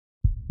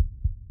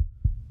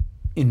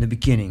In the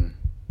beginning,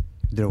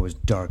 there was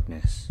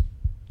darkness,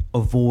 a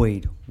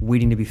void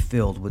waiting to be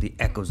filled with the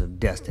echoes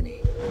of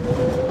destiny.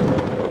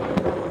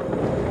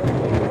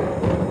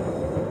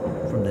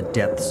 From the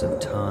depths of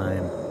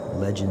time,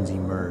 legends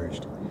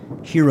emerged.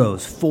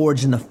 Heroes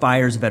forged in the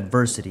fires of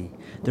adversity,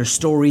 their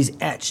stories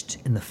etched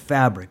in the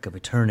fabric of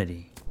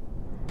eternity.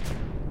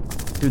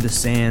 Through the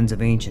sands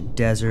of ancient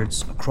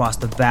deserts, across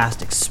the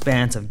vast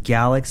expanse of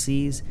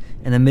galaxies,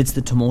 and amidst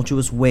the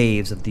tumultuous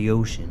waves of the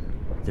ocean,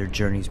 their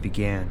journeys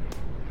began.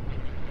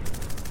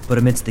 But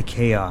amidst the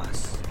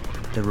chaos,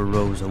 there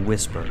arose a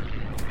whisper,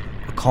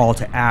 a call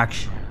to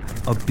action,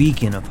 a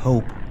beacon of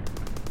hope.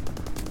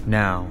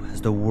 Now, as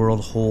the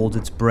world holds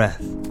its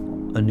breath,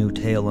 a new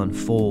tale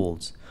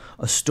unfolds,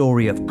 a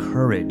story of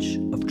courage,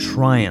 of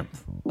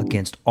triumph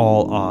against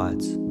all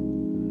odds.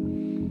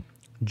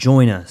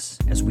 Join us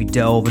as we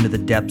delve into the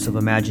depths of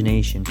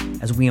imagination,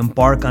 as we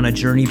embark on a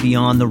journey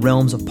beyond the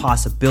realms of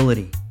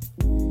possibility.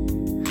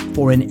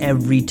 For in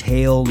every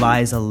tale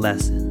lies a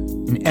lesson,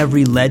 in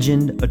every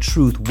legend a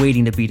truth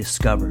waiting to be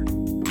discovered.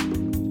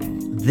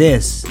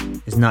 This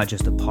is not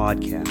just a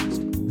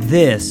podcast.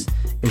 This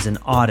is an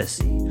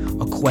odyssey,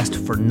 a quest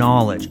for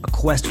knowledge, a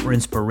quest for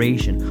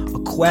inspiration, a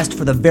quest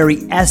for the very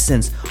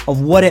essence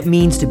of what it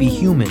means to be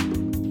human.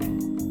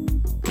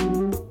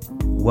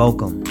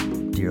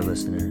 Welcome, dear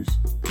listeners,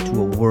 to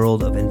a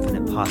world of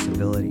infinite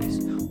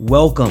possibilities.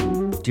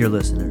 Welcome, dear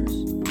listeners,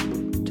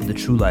 to the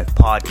True Life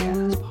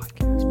Podcast.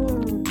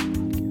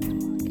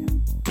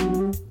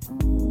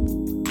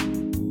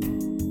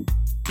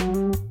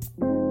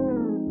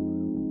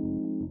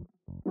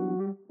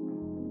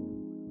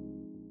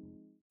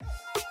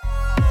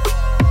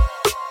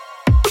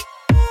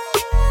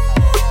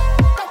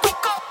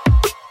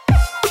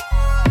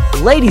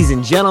 Ladies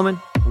and gentlemen,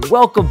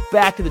 welcome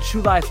back to the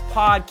True Life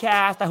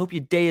Podcast. I hope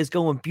your day is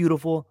going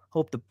beautiful.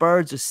 Hope the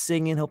birds are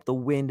singing. Hope the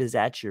wind is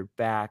at your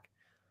back.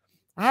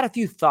 I had a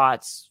few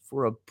thoughts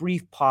for a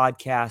brief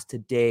podcast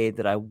today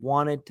that I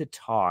wanted to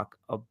talk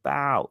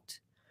about.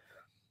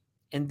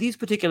 And these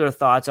particular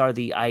thoughts are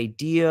the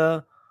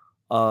idea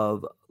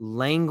of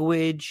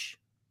language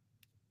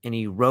and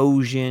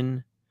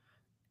erosion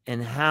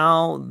and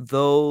how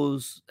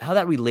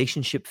that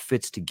relationship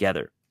fits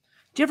together.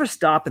 Do you ever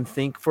stop and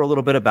think for a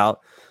little bit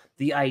about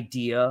the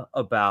idea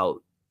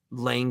about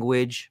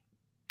language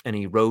and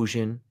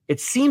erosion? It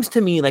seems to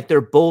me like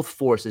they're both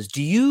forces.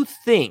 Do you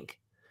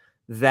think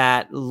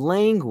that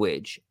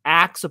language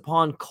acts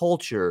upon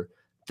culture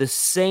the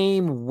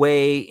same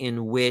way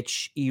in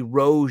which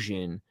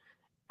erosion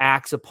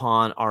acts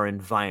upon our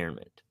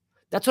environment?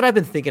 That's what I've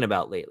been thinking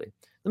about lately.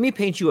 Let me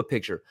paint you a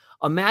picture.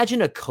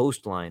 Imagine a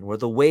coastline where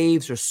the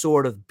waves are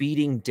sort of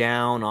beating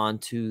down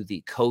onto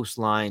the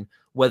coastline,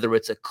 whether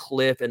it's a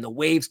cliff, and the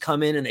waves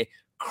come in and they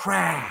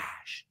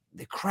crash.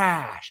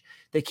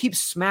 They keep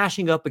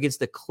smashing up against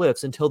the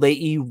cliffs until they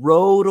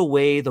erode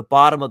away the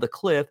bottom of the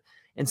cliff.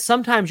 And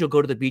sometimes you'll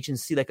go to the beach and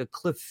see like a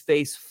cliff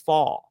face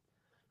fall.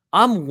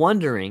 I'm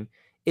wondering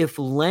if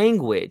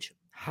language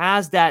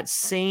has that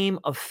same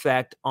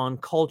effect on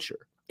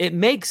culture. It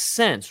makes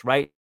sense,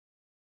 right?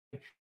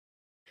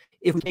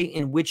 If the way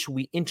in which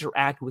we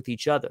interact with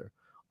each other,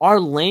 our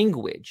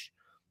language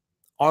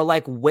are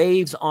like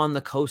waves on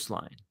the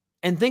coastline.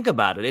 And think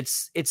about it.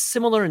 It's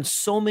similar in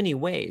so many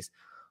ways.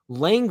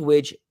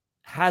 Language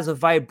has a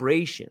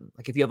vibration.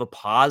 Like if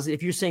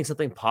you're saying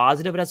something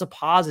positive, it has a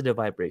positive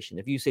vibration.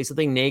 If you say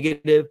something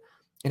negative,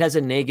 it has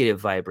a negative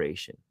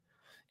vibration.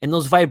 And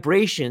those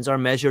vibrations are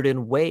measured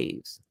in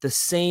waves. The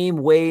same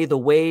way the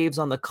waves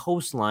on the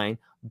coastline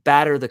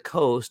batter the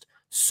coast,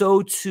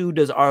 so too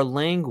does our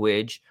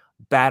language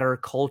batter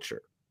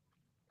culture.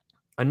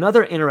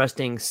 Another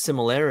interesting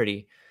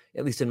similarity,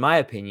 at least in my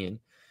opinion,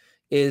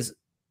 is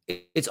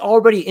it's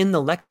already in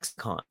the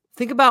lexicon.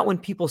 Think about when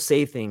people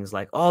say things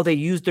like, oh, they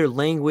use their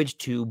language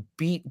to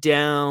beat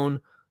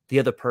down the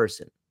other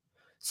person.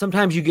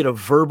 Sometimes you get a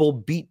verbal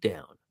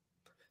beatdown.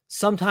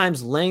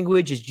 Sometimes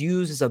language is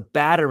used as a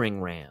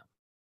battering ram.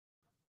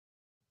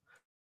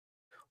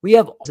 We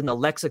have in the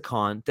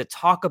lexicon that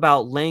talk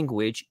about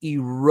language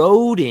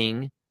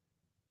eroding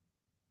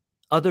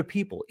other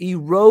people,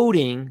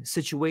 eroding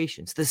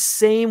situations. The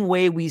same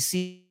way we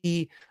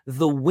see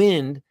the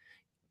wind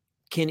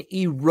can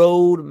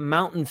erode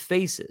mountain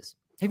faces.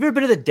 Have you ever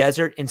been to the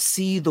desert and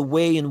see the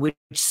way in which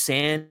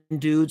sand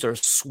dunes are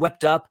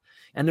swept up?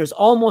 And there's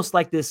almost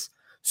like this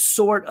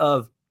sort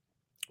of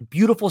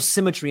beautiful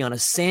symmetry on a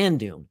sand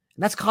dune.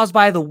 And that's caused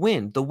by the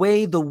wind. The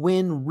way the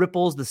wind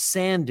ripples the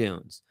sand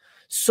dunes,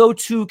 so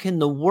too can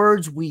the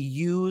words we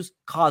use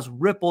cause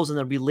ripples in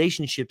the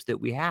relationships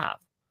that we have.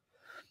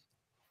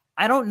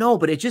 I don't know,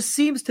 but it just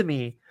seems to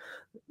me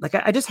like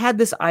I just had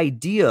this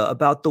idea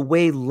about the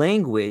way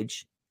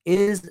language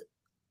is.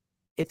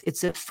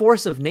 It's a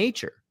force of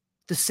nature.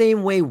 The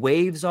same way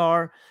waves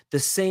are, the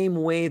same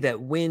way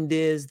that wind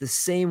is, the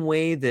same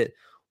way that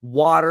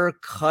water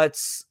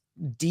cuts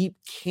deep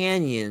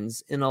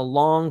canyons in a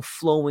long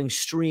flowing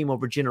stream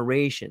over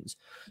generations.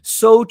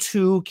 So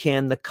too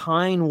can the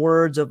kind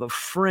words of a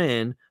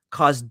friend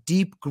cause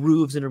deep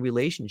grooves in a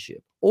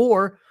relationship.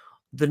 Or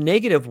the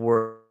negative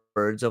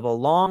words of a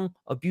long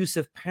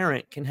abusive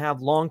parent can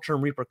have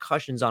long-term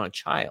repercussions on a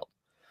child.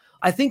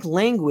 I think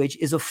language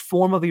is a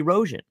form of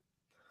erosion.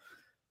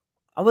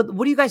 What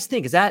do you guys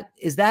think? Is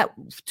that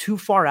too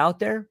far out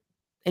there?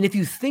 And if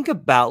you think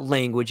about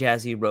language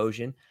as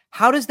erosion,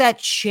 how does that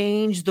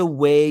change the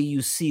way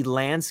you see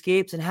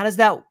landscapes? And how does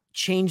that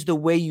change the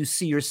way you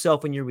see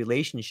yourself in your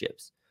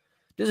relationships?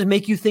 Does it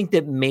make you think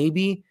that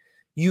maybe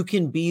you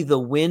can be the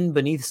wind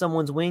beneath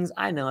someone's wings?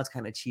 I know it's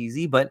kind of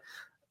cheesy, but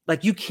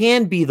like you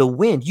can be the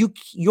wind.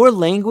 Your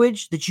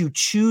language that you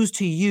choose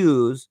to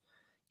use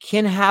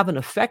can have an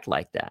effect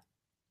like that.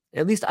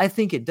 At least I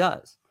think it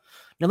does.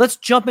 Now let's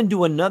jump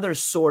into another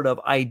sort of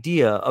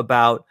idea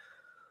about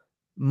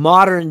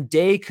modern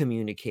day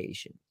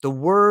communication. The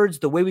words,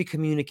 the way we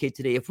communicate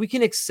today. If we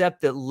can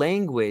accept that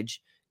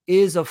language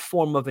is a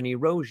form of an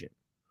erosion,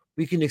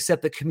 we can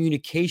accept that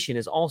communication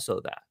is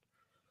also that.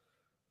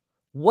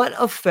 What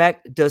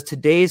effect does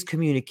today's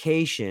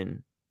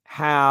communication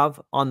have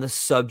on the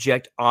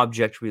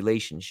subject-object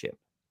relationship?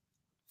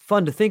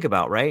 Fun to think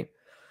about, right?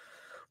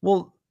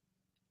 Well,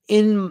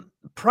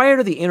 prior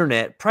to the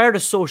internet, prior to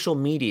social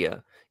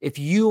media, if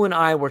you and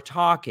I were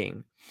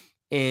talking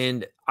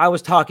and I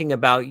was talking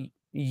about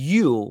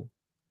you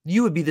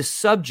would be the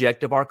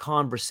subject of our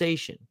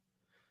conversation.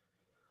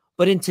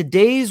 But in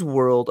today's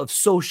world of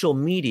social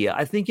media,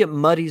 I think it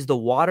muddies the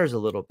waters a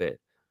little bit.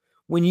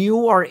 When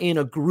you are in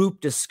a group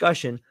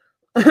discussion,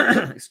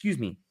 excuse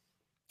me,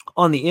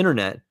 on the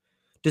internet,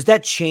 does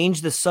that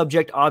change the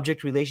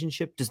subject-object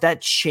relationship? Does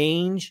that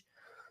change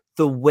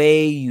the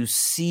way you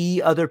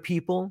see other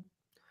people?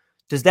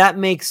 Does that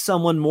make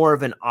someone more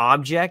of an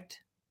object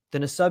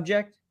than a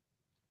subject?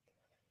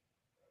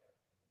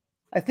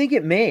 I think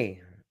it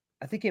may.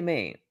 I think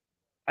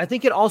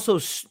it also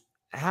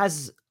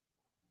has,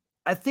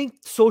 I think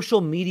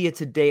social media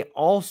today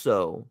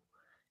also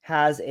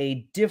has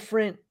a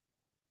different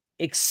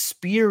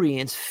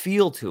experience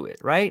feel to it,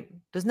 right?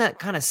 Doesn't that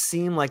kind of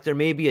seem like there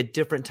may be a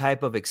different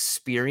type of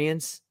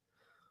experience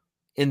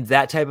in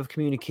that type of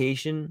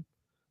communication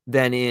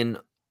than in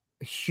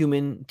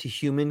human to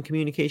human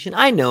communication?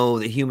 I know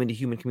that human to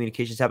human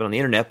communications happen on the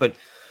internet, but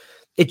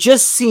it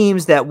just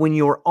seems that when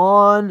you're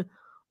on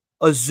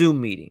a Zoom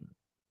meeting,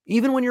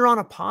 even when you're on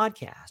a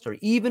podcast, or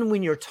even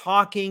when you're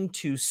talking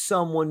to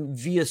someone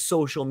via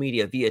social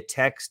media, via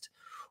text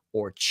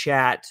or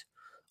chat,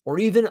 or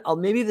even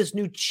maybe this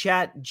new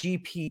Chat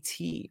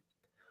GPT,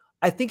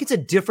 I think it's a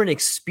different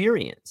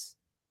experience.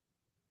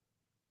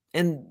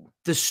 And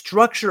the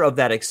structure of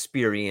that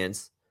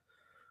experience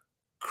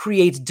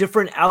creates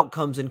different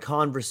outcomes in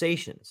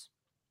conversations.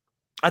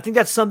 I think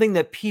that's something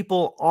that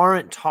people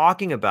aren't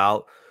talking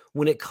about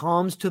when it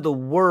comes to the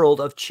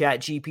world of Chat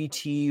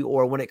GPT,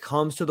 or when it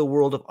comes to the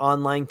world of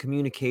online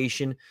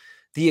communication.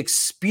 The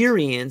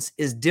experience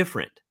is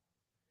different.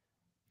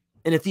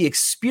 And if the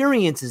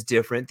experience is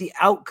different, the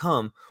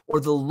outcome or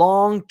the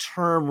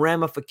long-term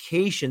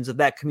ramifications of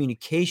that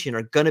communication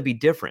are going to be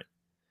different.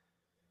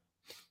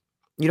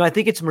 You know, I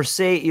think it's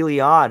Mircea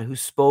Eliade who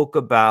spoke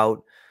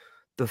about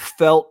the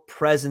felt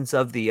presence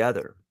of the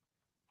other.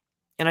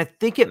 And I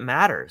think it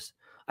matters.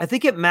 I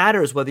think it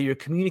matters whether your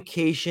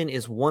communication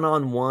is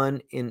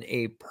one-on-one in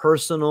a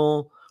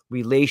personal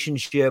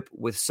relationship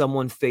with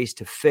someone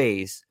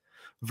face-to-face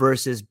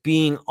versus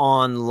being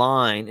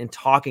online and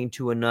talking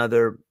to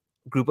another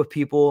group of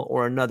people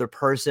or another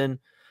person.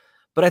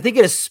 But I think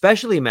it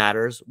especially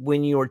matters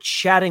when you're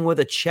chatting with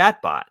a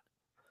chatbot.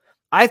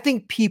 I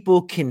think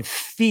people can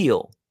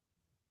feel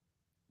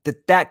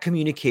that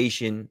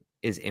communication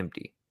is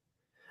empty.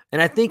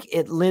 And I think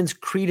it lends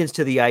credence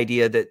to the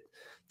idea that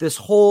this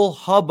whole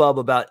hubbub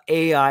about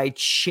AI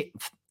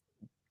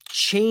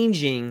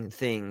changing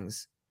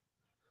things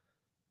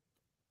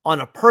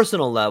on a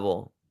personal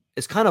level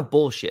is kind of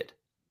bullshit.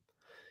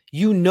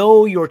 You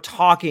know you're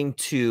talking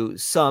to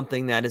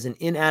something that is an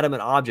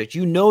inanimate object.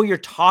 You know you're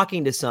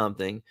talking to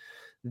something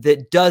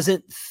that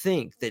doesn't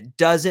think, that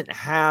doesn't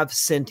have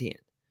sentient.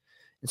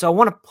 And so I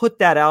want to put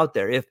that out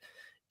there.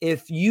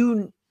 If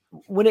you,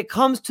 when it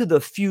comes to the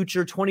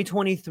future,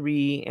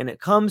 2023, and it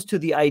comes to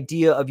the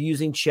idea of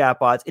using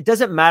chatbots, it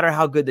doesn't matter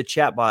how good the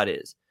chatbot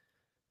is.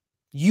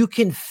 You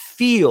can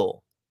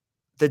feel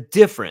the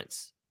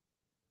difference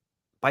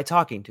by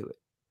talking to it.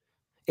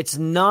 It's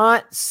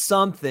not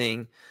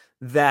something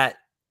that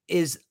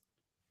is,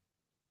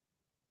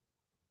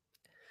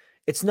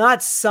 it's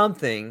not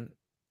something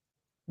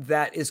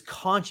that is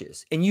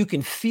conscious, and you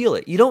can feel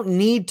it. You don't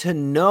need to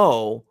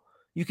know,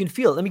 you can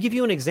feel it. Let me give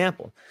you an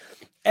example.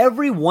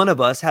 Every one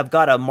of us have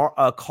got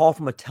a call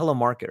from a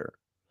telemarketer,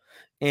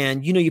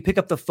 and you pick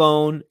up the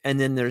phone and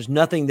then there's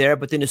nothing there,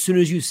 but then as soon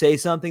as you say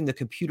something, the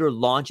computer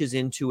launches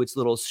into its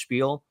little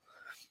spiel.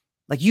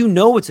 Like,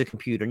 it's a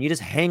computer, and you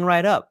just hang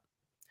right up.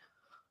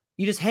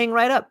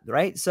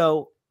 Right?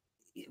 So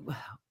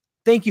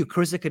thank you,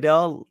 Carissa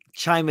Cadell,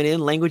 chiming in,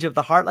 language of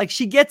the heart. Like,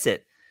 she gets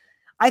it.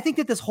 I think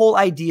that this whole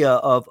idea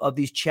of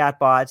these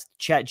chatbots,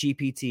 Chat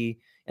GPT,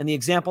 and the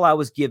example I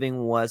was giving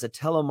was a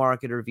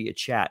telemarketer via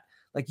chat.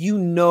 Like,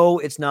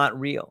 it's not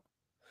real.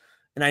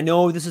 And I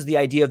know this is the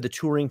idea of the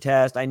Turing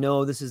test. I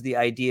know this is the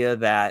idea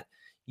that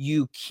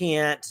you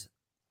can't,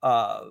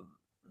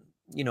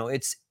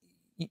 it's,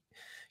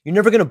 you're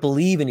never going to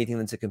believe anything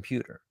that's a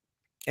computer.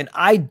 And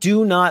I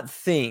do not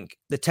think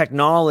the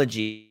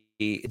technology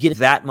gets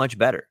that much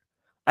better.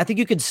 I think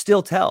you can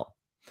still tell.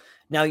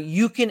 Now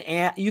you can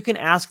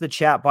ask the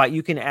chatbot,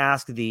 you can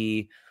ask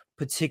the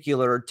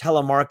particular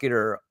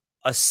telemarketer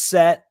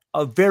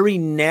a very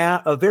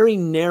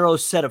narrow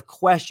set of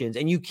questions,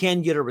 and you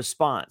can get a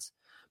response.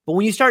 But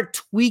when you start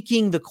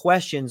tweaking the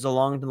questions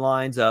along the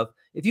lines of,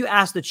 if you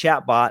ask the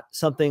chatbot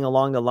something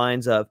along the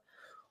lines of,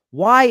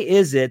 why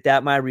is it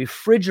that my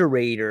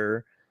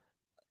refrigerator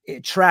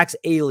tracks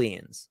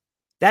aliens?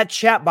 That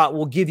chatbot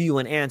will give you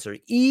an answer,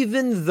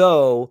 even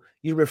though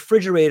your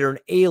refrigerator and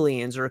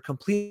aliens are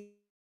completely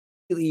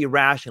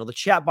irrational. The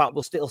chatbot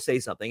will still say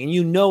something, and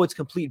you know it's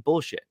complete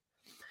bullshit.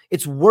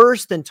 It's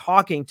worse than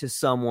talking to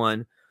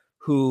someone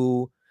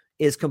who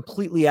is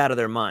completely out of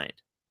their mind.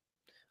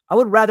 I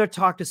would rather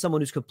talk to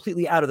someone who's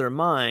completely out of their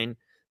mind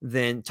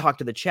than talk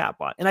to the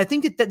chatbot. And I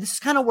think that this is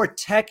kind of where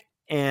tech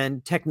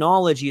and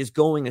technology is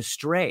going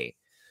astray.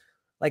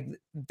 Like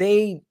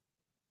they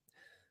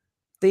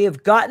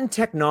have gotten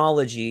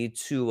technology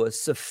to a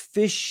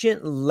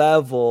sufficient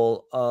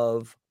level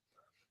of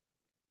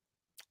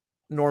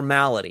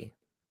normality.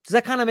 Does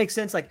that kind of make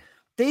sense? Like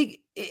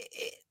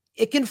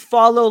it can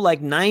follow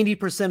like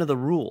 90% of the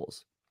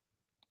rules.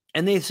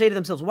 And they say to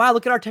themselves, wow,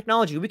 look at our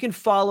technology. We can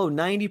follow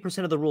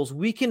 90% of the rules.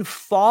 We can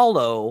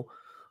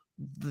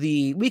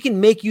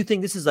make you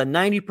think this is a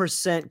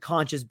 90%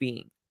 conscious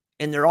being.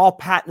 And they're all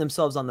patting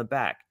themselves on the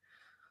back.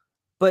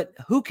 But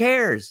who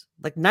cares?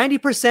 Like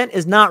 90%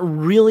 is not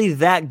really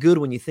that good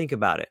when you think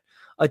about it.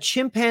 A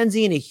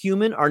chimpanzee and a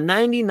human are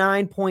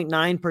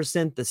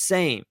 99.9% the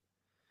same.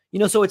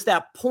 So it's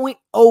that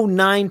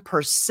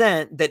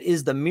 0.09% that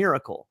is the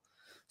miracle.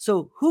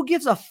 So who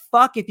gives a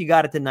fuck if you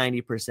got it to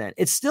 90%?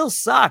 It still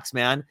sucks,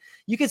 man.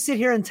 You could sit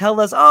here and tell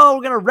us, oh,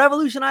 we're going to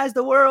revolutionize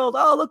the world.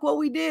 Oh, look what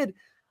we did.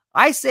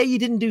 I say you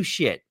didn't do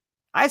shit.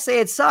 I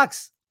say it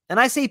sucks. And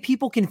I say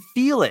people can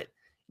feel it.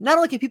 Not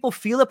only can people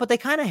feel it, but they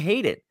kind of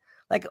hate it.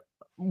 Like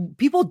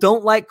people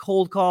don't like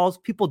cold calls.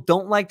 People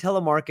don't like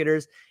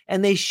telemarketers.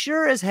 And they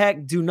sure as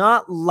heck do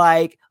not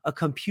like a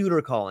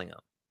computer calling them.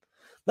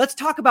 Let's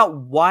talk about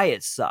why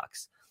it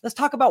sucks. Let's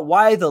talk about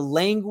why the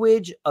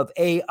language of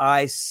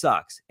AI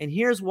sucks. And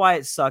here's why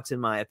it sucks,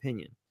 in my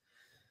opinion.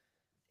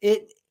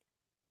 It's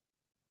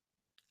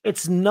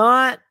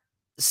not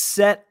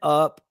set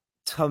up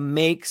to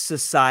make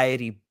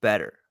society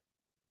better.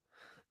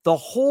 The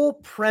whole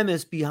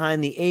premise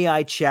behind the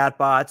AI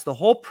chatbots, the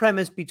whole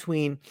premise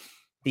between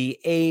the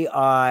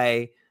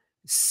AI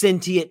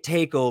sentient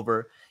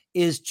takeover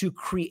is to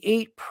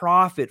create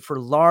profit for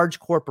large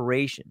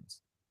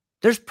corporations.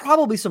 There's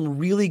probably some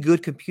really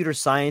good computer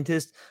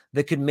scientists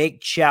that could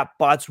make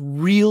chatbots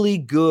really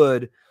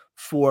good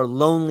for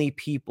lonely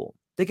people.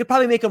 They could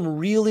probably make them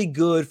really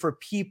good for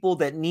people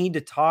that need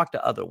to talk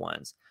to other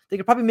ones. They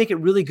could probably make it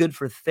really good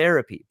for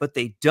therapy, but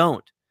they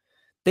don't.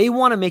 They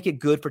want to make it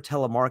good for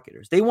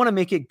telemarketers. They want to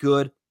make it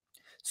good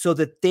so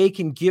that they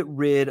can get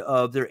rid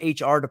of their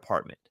HR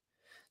department.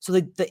 So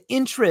the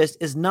interest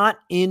is not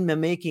in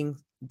making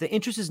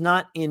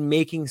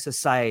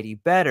society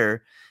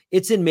better.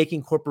 It's in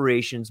making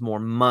corporations more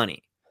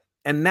money.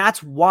 And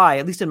that's why,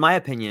 at least in my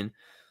opinion,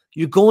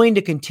 you're going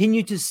to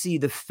continue to see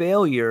the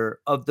failure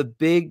of the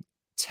big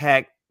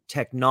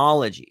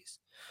technologies,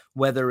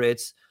 whether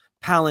it's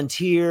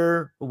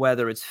Palantir,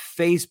 whether it's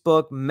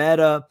Facebook,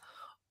 Meta,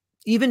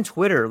 even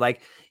Twitter.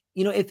 Like,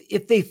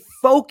 if they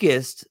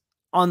focused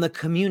on the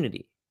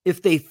community,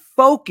 if they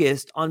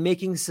focused on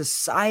making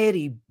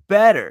society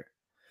better,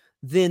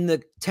 then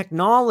the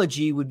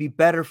technology would be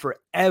better for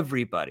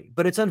everybody.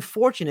 But it's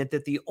unfortunate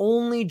that the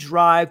only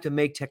drive to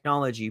make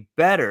technology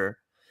better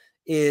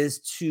is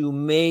to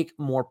make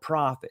more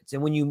profits.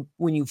 And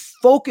when you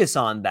focus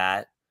on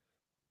that,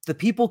 the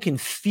people can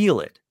feel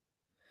it.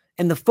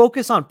 And the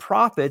focus on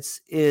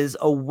profits is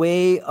a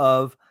way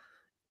of,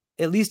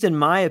 at least in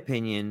my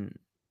opinion,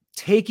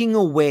 taking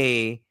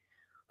away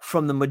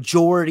from the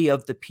majority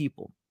of the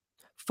people.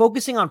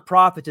 Focusing on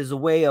profits is a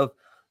way of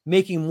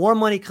making more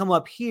money come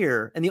up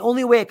here. And the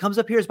only way it comes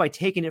up here is by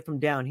taking it from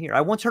down here.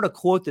 I once heard a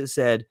quote that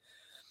said,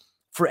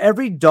 for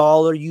every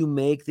dollar you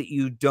make that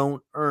you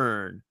don't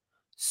earn,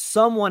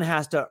 someone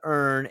has to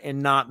earn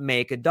and not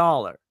make a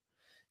dollar.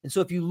 And so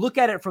if you look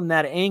at it from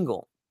that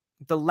angle,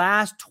 the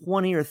last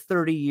 20 or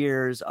 30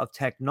 years of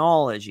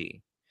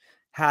technology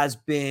has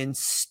been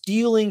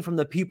stealing from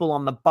the people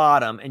on the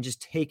bottom and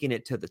just taking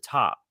it to the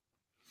top.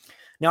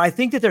 Now, I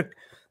think that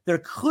there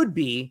could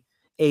be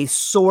a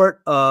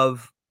sort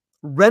of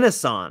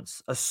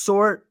renaissance, a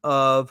sort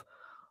of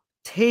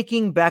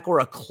taking back, or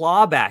a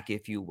clawback,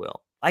 if you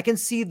will. I can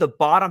see the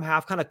bottom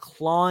half kind of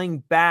clawing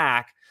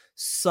back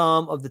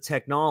some of the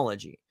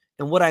technology.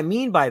 And what I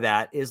mean by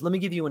that is, let me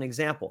give you an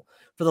example.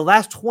 For the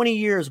last 20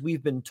 years,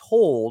 we've been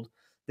told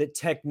that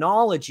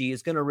technology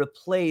is going to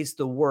replace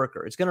the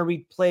worker. It's going to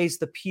replace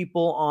the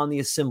people on the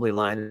assembly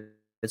line.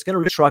 It's going to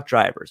reach truck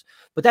drivers.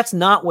 But that's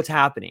not what's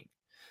happening.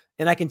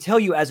 And I can tell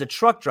you, as a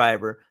truck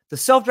driver, the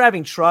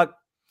self-driving truck,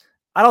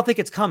 I don't think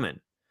it's coming.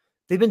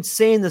 They've been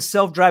saying the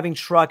self-driving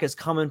truck is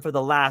coming for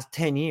the last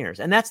 10 years.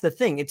 And that's the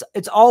thing.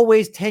 It's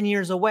always 10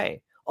 years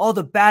away. Oh,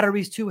 the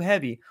battery's too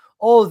heavy.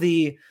 Oh,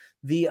 the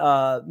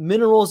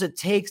minerals it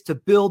takes to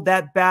build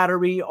that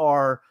battery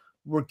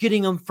we're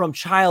getting them from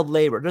child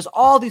labor. There's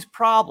all these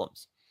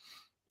problems.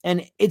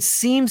 And it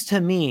seems to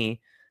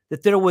me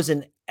that there was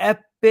an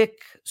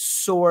epic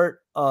sort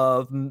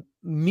of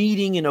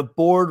meeting in a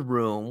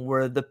boardroom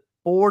where the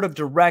board of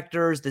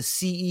directors, the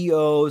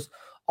CEOs,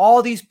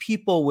 all these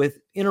people with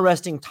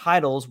interesting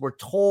titles were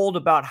told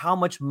about how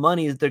much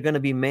money they're going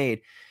to be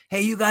made.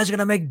 Hey, you guys are going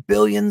to make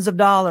billions of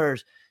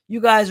dollars.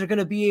 You guys are going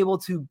to be able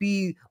to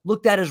be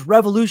looked at as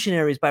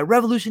revolutionaries by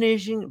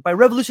revolutionizing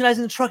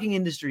the trucking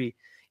industry.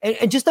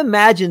 And just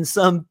imagine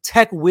some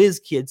tech whiz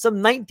kid, some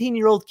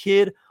 19-year-old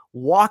kid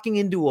walking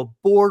into a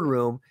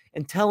boardroom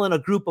and telling a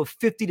group of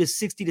 50 to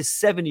 60 to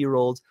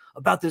 70-year-olds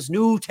about this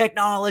new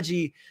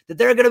technology that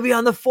they're going to be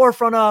on the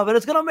forefront of, and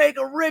it's going to make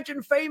them rich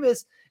and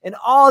famous. And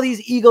all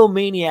these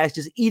egomaniacs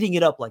just eating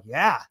it up like,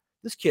 yeah,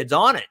 this kid's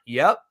on it.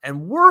 Yep.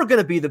 And we're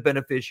going to be the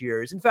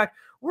beneficiaries. In fact,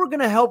 we're going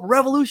to help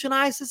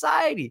revolutionize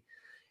society.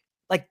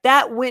 Like,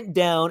 that went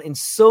down in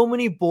so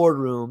many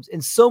boardrooms,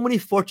 in so many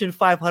Fortune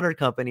 500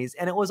 companies,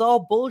 and it was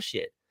all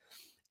bullshit.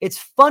 It's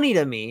funny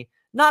to me,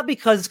 not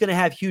because it's going to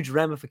have huge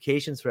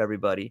ramifications for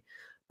everybody,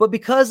 but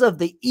because of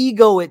the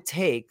ego it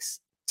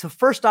takes to,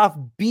 first off,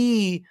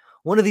 be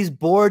one of these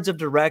boards of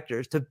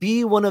directors, to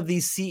be one of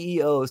these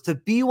CEOs, to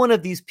be one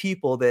of these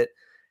people that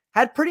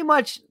had pretty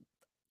much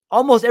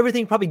almost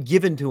everything probably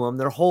given to them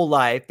their whole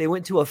life. They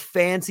went to a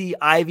fancy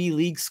Ivy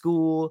League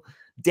school.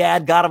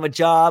 Dad got him a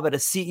job at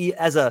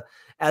as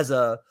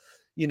a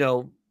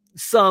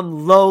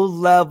some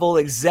low-level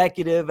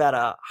executive at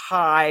a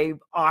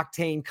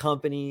high-octane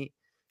company,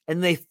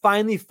 and they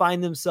finally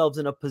find themselves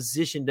in a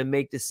position to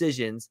make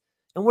decisions.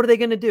 And what are they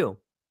going to do?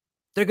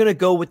 They're going to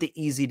go with the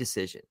easy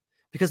decision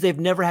because they've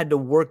never had to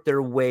work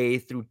their way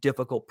through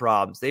difficult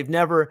problems. They've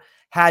never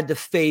had to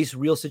face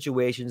real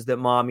situations that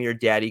mommy or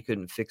daddy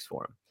couldn't fix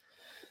for them.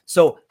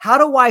 So how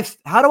do I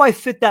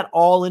fit that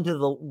all into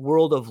the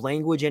world of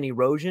language and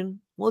erosion?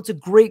 Well, it's a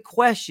great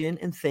question,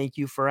 and thank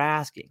you for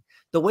asking.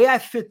 The way I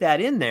fit that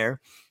in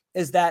there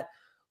is that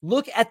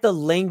look at the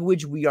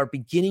language we are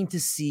beginning to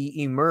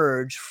see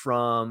emerge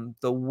from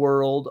the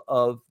world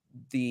of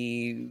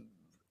the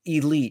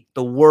elite,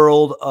 the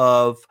world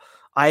of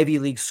Ivy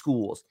League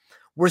schools.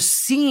 We're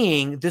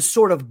seeing this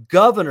sort of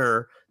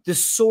governor,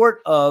 this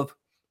sort of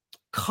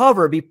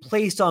cover be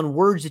placed on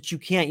words that you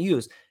can't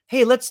use.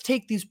 Hey, let's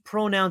take these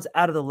pronouns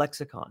out of the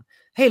lexicon.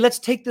 Hey, let's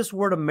take this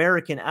word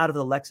American out of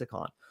the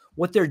lexicon.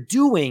 What they're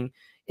doing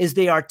is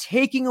they are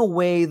taking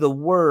away the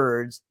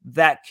words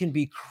that can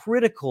be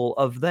critical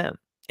of them.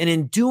 And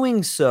in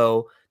doing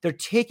so, they're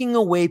taking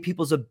away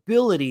people's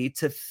ability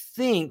to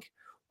think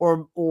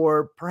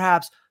or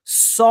perhaps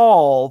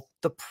solve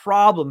the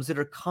problems that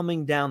are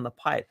coming down the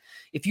pipe.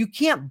 If you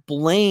can't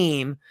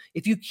blame,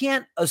 if you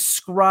can't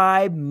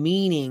ascribe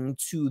meaning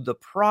to the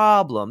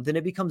problem, then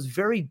it becomes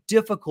very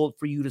difficult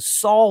for you to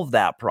solve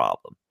that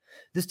problem.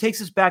 This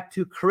takes us back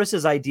to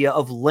Carissa's idea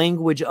of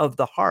language of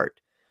the heart.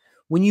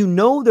 When you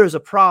know there's a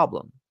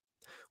problem,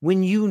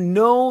 when you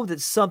know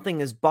that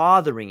something is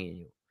bothering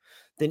you,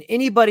 then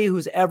anybody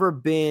who's ever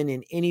been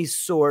in any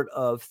sort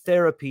of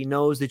therapy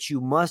knows that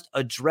you must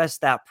address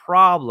that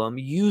problem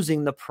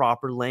using the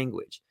proper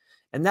language.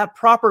 And that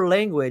proper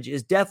language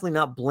is definitely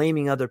not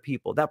blaming other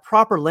people. That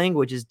proper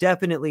language is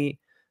definitely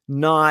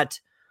not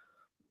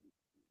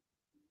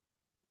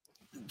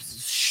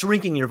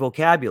shrinking your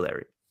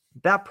vocabulary.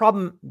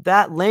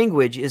 That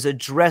language is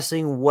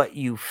addressing what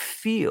you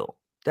feel.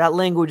 That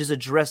language is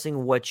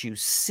addressing what you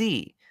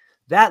see.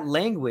 That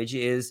language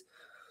is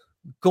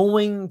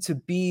going to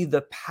be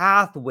the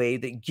pathway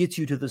that gets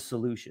you to the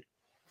solution.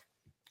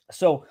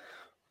 So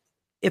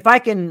if I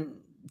can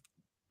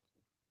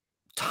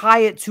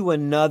tie it to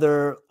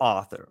another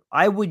author,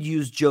 I would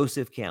use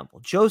Joseph Campbell.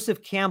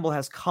 Joseph Campbell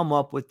has come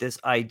up with this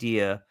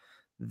idea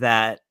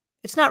that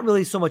it's not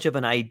really so much of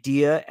an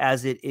idea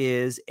as it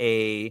is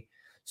a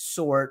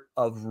sort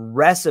of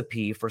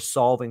recipe for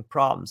solving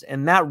problems.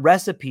 And that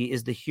recipe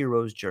is the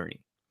hero's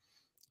journey.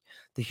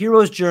 The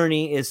hero's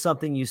journey is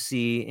something you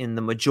see in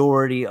the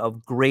majority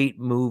of great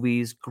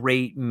movies,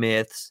 great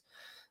myths,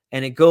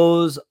 and it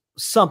goes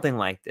something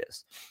like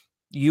this.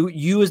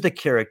 You as the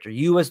character,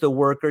 you as the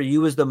worker,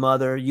 you as the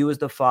mother, you as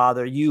the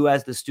father, you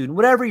as the student,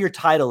 whatever your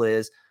title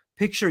is,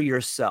 picture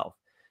yourself.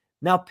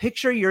 Now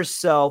picture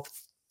yourself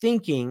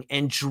thinking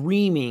and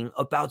dreaming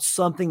about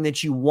something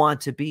that you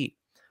want to be.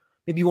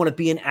 Maybe you want to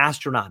be an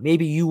astronaut.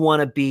 Maybe you want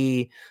to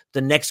be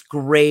the next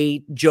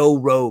great Joe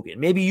Rogan.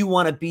 Maybe you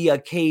want to be a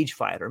cage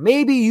fighter.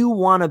 Maybe you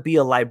want to be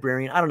a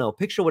librarian. I don't know.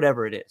 Picture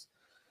whatever it is.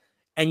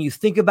 And you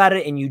think about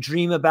it and you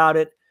dream about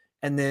it.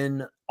 And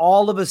then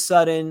all of a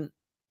sudden,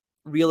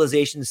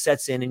 realization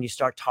sets in and you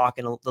start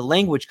talking, the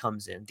language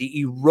comes in,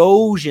 the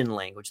erosion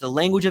language, the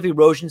language of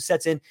erosion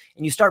sets in,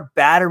 and you start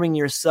battering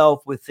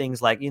yourself with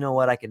things like, you know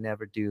what, I can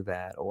never do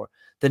that. Or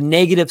the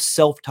negative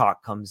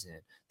self-talk comes in,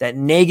 that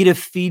negative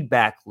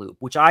feedback loop,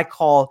 which I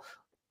call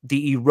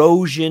the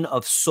erosion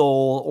of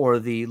soul, or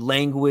the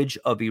language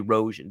of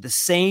erosion. The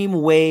same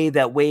way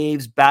that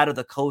waves batter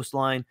the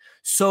coastline,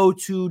 so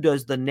too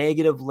does the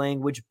negative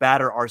language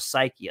batter our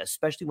psyche,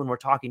 especially when we're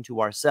talking to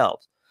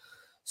ourselves.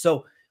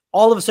 So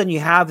all of a sudden you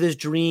have this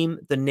dream,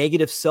 the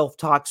negative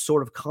self-talk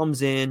sort of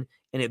comes in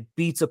and it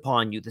beats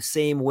upon you the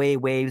same way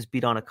waves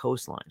beat on a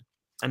coastline.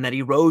 And that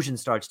erosion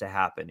starts to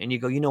happen. And you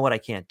go, you know what, I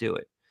can't do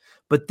it.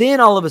 But then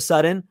all of a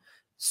sudden,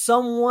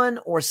 someone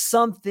or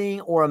something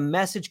or a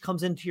message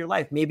comes into your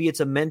life. Maybe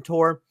it's a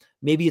mentor,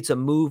 maybe it's a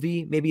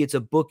movie, maybe it's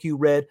a book you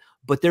read,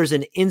 but there's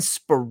an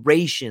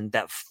inspiration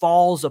that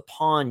falls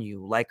upon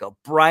you like a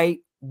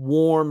bright,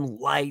 warm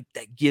light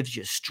that gives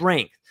you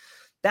strength.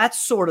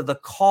 That's sort of the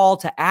call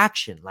to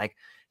action. Like,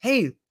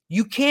 hey,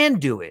 you can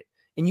do it.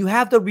 And you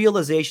have the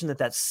realization that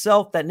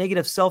that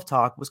negative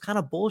self-talk was kind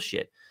of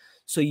bullshit.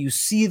 So you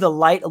see the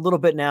light a little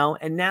bit now,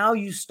 and now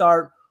you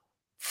start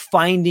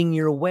finding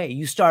your way.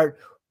 You start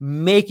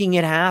making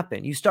it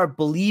happen. You start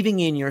believing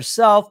in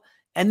yourself.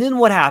 And then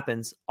what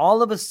happens?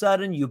 All of a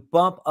sudden, you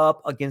bump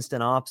up against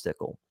an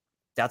obstacle.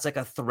 That's like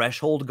a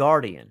threshold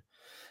guardian.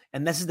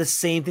 And this is the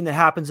same thing that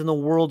happens in the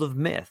world of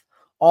myth.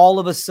 All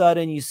of a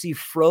sudden, you see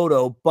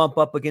Frodo bump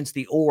up against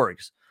the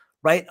orcs,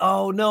 right?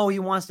 Oh, no, he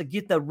wants to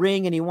get the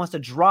ring and he wants to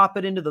drop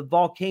it into the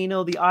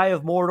volcano, the Eye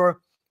of Mordor,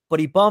 but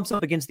he bumps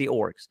up against the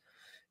orcs.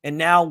 And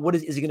now what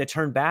is he going to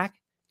turn back?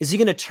 Is he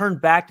going to turn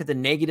back to the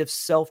negative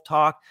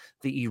self-talk,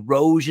 the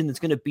erosion that's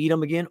going to beat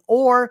him again?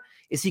 Or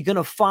is he going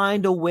to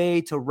find a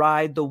way to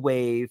ride the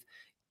wave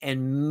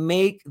and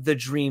make the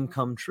dream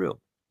come true?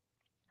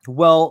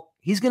 Well,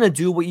 he's going to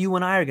do what you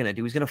and I are going to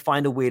do. He's going to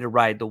find a way to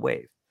ride the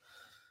wave.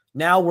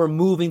 Now we're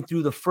moving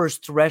through the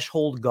first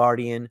threshold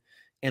guardian,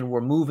 and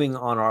we're moving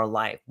on our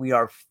life. We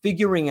are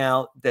figuring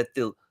out that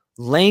the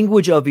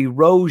language of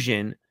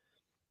erosion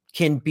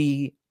can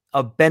be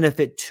a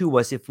benefit to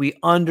us if we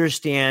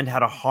understand how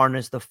to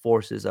harness the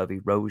forces of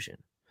erosion.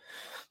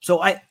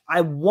 So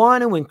I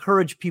want to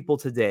encourage people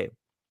today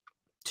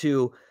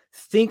to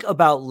think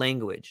about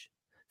language.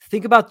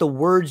 Think about the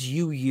words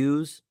you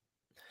use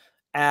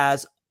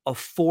as a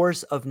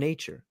force of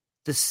nature.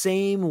 The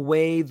same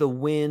way the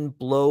wind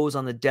blows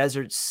on the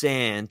desert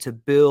sand to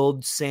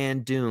build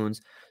sand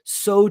dunes,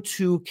 so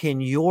too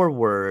can your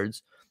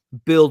words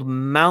build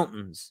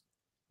mountains,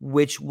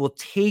 which will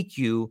take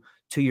you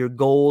to your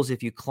goals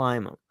if you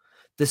climb them.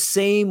 The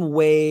same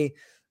way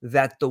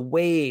that the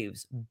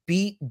waves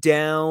beat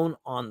down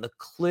on the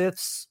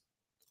cliffs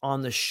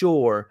on the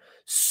shore,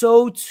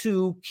 so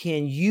too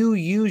can you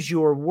use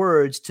your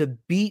words to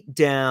beat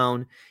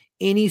down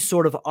any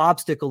sort of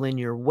obstacle in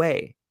your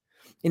way.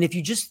 And if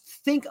you just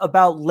think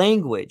about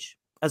language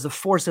as a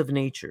force of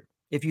nature,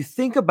 if you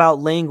think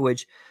about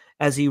language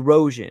as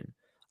erosion,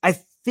 I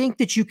think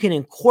that you can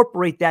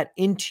incorporate that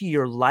into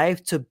your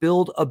life to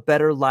build a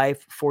better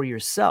life for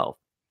yourself.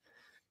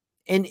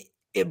 And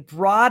it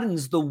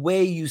broadens the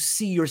way you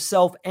see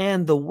yourself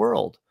and the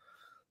world.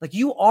 Like,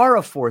 you are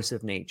a force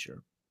of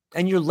nature,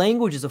 and your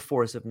language is a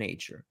force of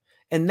nature.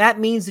 And that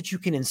means that you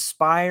can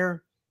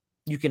inspire,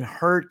 you can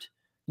hurt,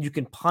 you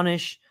can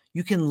punish,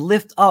 you can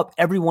lift up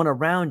everyone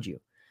around you.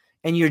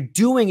 And you're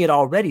doing it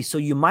already, so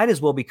you might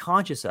as well be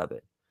conscious of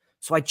it.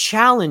 So I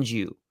challenge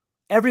you,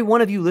 every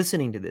one of you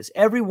listening to this,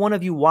 every one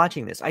of you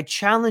watching this, I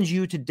challenge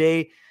you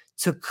today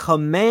to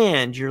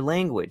command your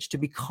language, to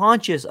be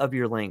conscious of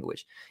your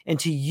language, and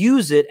to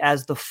use it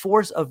as the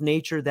force of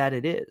nature that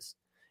it is.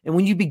 And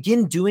when you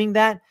begin doing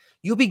that,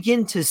 you'll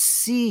begin to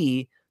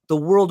see the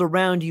world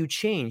around you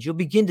change. You'll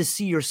begin to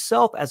see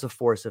yourself as a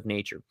force of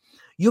nature.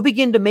 You'll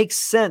begin to make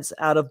sense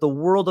out of the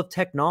world of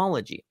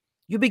technology.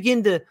 You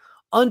begin to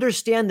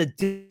understand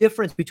the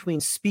difference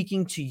between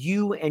speaking to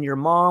you and your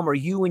mom, or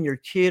you and your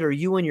kid, or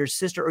you and your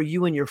sister, or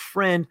you and your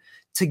friend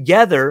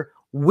together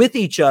with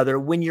each other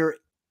when you're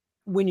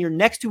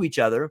next to each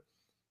other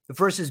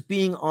versus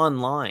being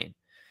online.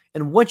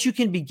 And once you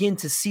can begin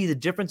to see the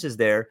differences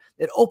there,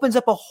 it opens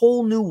up a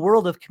whole new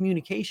world of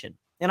communication.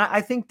 And I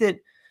think that,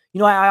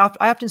 I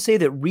often say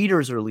that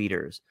readers are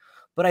leaders,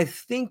 but I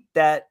think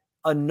that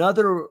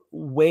another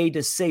way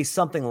to say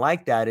something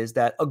like that is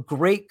that a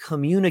great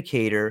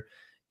communicator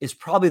is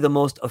probably the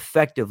most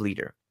effective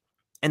leader.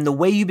 And the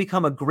way you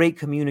become a great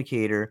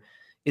communicator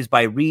is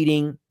by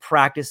reading,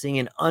 practicing,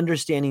 and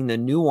understanding the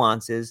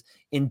nuances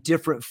in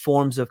different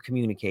forms of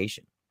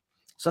communication.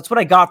 So that's what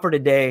I got for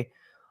today.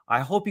 I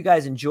hope you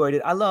guys enjoyed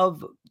it. I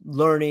love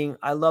learning.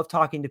 I love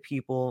talking to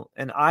people.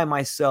 And I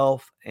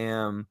myself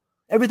am,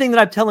 everything that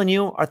I'm telling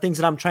you are things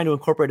that I'm trying to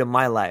incorporate in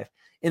my life.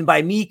 And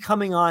by me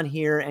coming on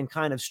here and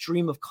kind of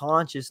stream of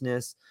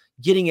consciousness,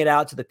 getting it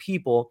out to the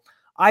people,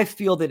 I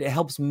feel that it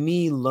helps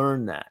me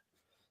learn that.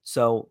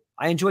 So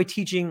I enjoy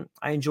teaching,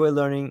 I enjoy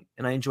learning,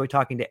 and I enjoy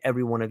talking to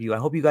every one of you. I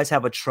hope you guys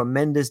have a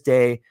tremendous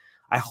day.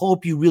 I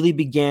hope you really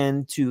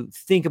begin to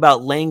think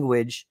about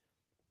language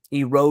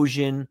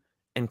erosion,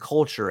 and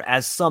culture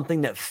as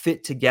something that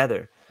fit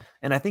together.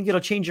 And I think it'll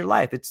change your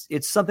life.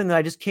 It's something that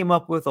I just came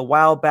up with a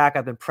while back.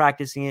 I've been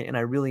practicing it and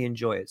I really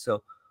enjoy it.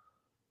 So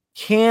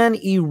can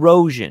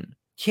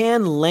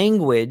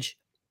language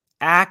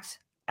act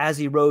as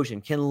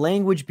erosion? Can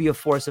language be a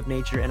force of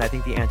nature? And I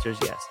think the answer is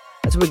yes.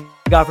 That's what we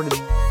got for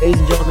today, ladies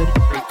and gentlemen.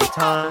 Great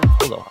time.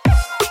 Aloha.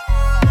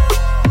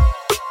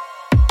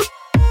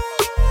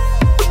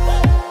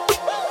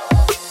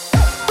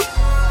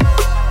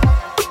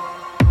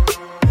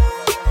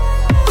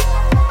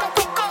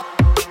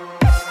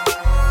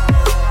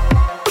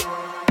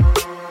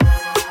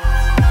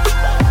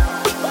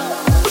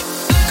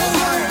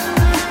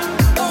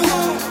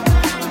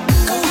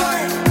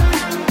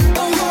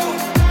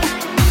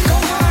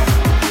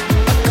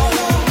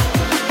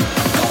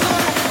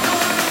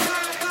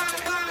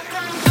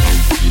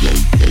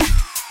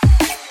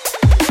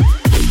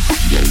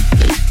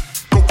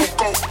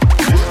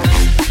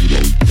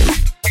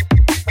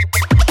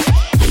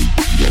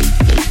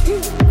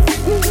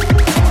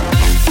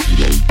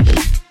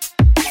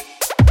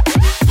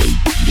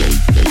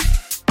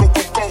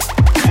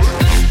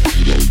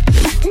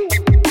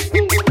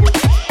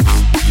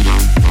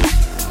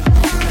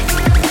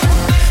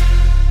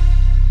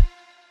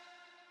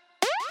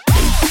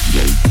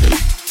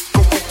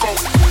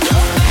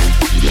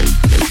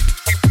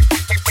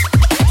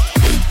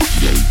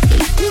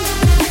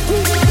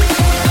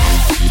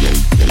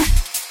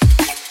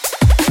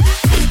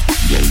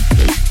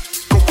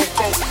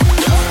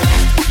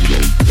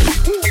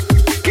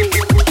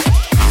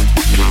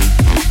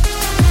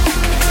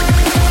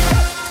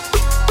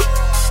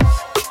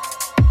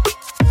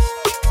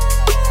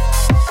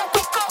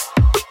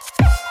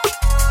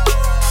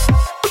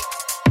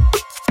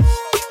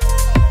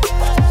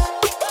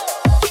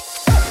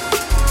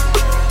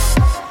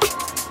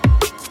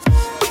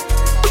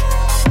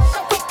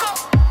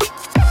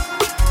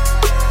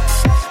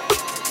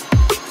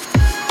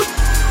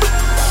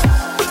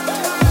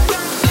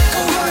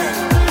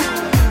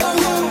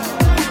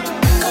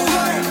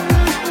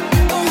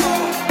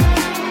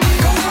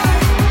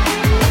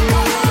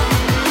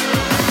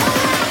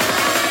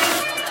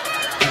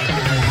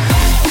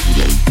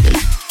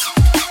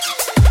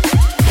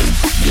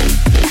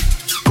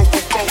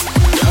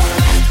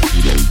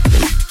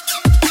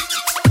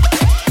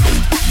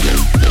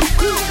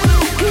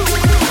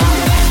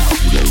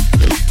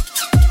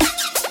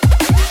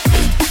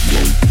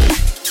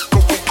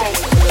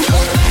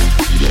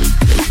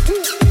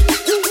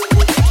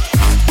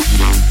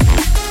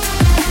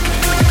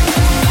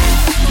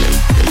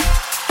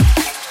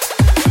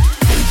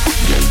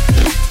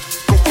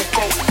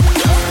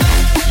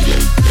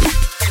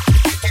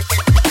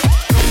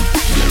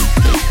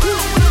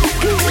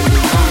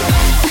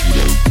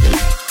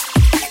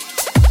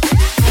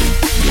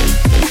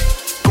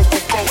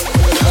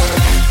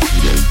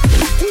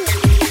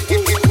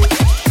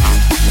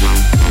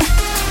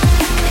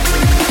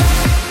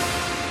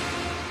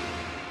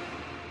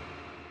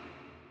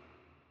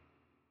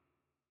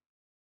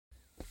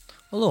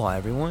 Aloha,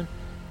 everyone.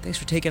 Thanks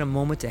for taking a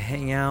moment to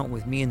hang out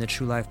with me in the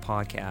True Life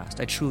Podcast.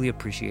 I truly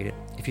appreciate it.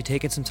 If you're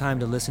taking some time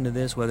to listen to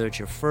this, whether it's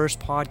your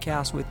first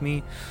podcast with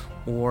me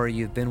or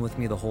you've been with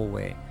me the whole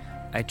way,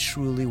 I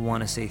truly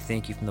want to say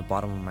thank you from the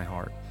bottom of my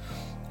heart.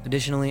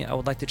 Additionally, I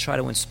would like to try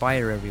to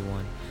inspire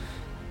everyone.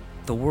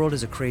 The world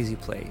is a crazy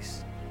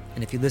place,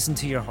 and if you listen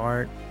to your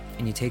heart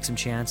and you take some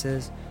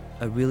chances,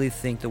 I really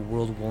think the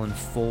world will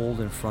unfold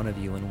in front of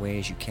you in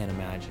ways you can't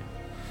imagine.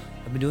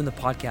 I've been doing the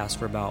podcast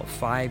for about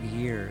 5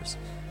 years.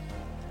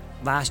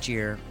 Last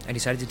year, I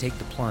decided to take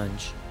the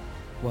plunge.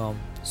 Well,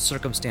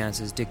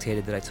 circumstances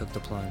dictated that I took the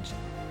plunge,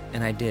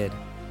 and I did.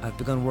 I've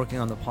begun working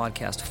on the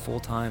podcast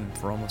full-time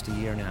for almost a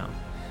year now,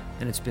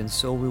 and it's been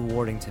so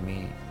rewarding to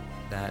me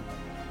that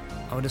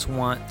I just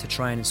want to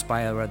try and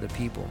inspire other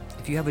people.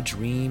 If you have a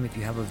dream, if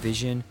you have a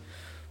vision,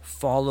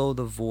 follow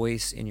the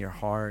voice in your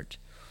heart,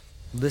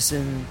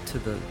 listen to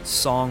the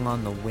song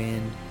on the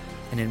wind,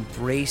 and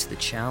embrace the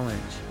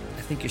challenge.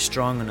 I think you're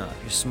strong enough,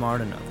 you're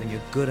smart enough, and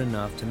you're good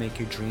enough to make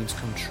your dreams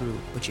come true,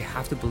 but you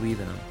have to believe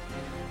in them.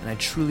 And I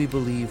truly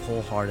believe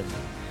wholeheartedly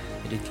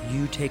that if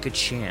you take a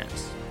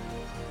chance,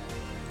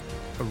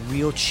 a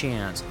real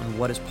chance on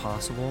what is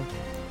possible,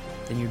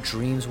 then your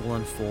dreams will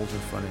unfold in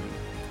front of you.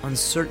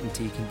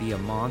 Uncertainty can be a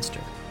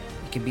monster.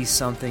 It can be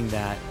something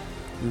that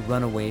we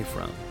run away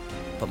from.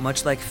 But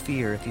much like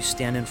fear, if you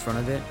stand in front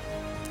of it,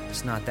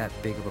 it's not that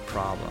big of a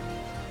problem.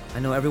 I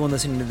know everyone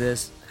listening to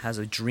this has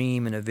a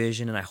dream and a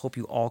vision, and I hope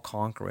you all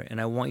conquer it.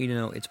 And I want you to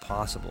know it's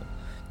possible.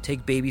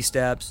 Take baby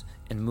steps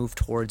and move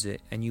towards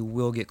it, and you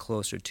will get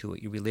closer to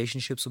it. Your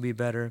relationships will be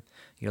better.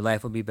 Your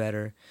life will be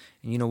better.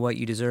 And you know what?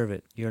 You deserve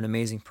it. You're an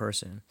amazing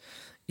person.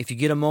 If you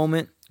get a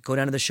moment, go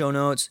down to the show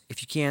notes.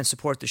 If you can,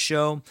 support the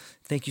show.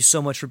 Thank you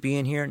so much for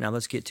being here. Now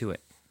let's get to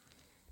it.